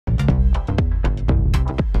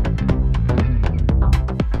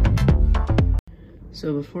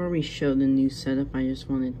So before we show the new setup, I just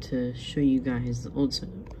wanted to show you guys the old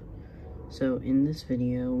setup. So in this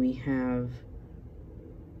video, we have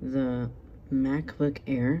the MacBook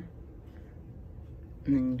Air,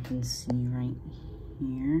 and then you can see right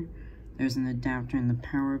here, there's an adapter and the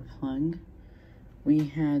power plug. We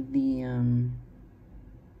had the,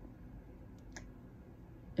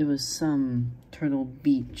 it was some Turtle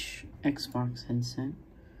Beach Xbox headset.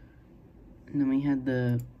 And then we had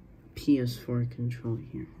the PS4 controller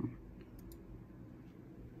here.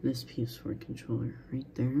 This PS4 controller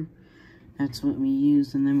right there. That's what we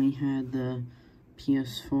used. And then we had the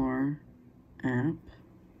PS4 app.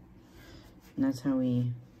 And that's how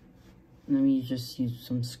we, and then we just used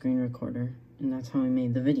some screen recorder. And that's how we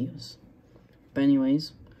made the videos. But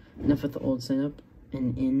anyways, enough with the old setup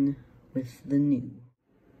and in with the new.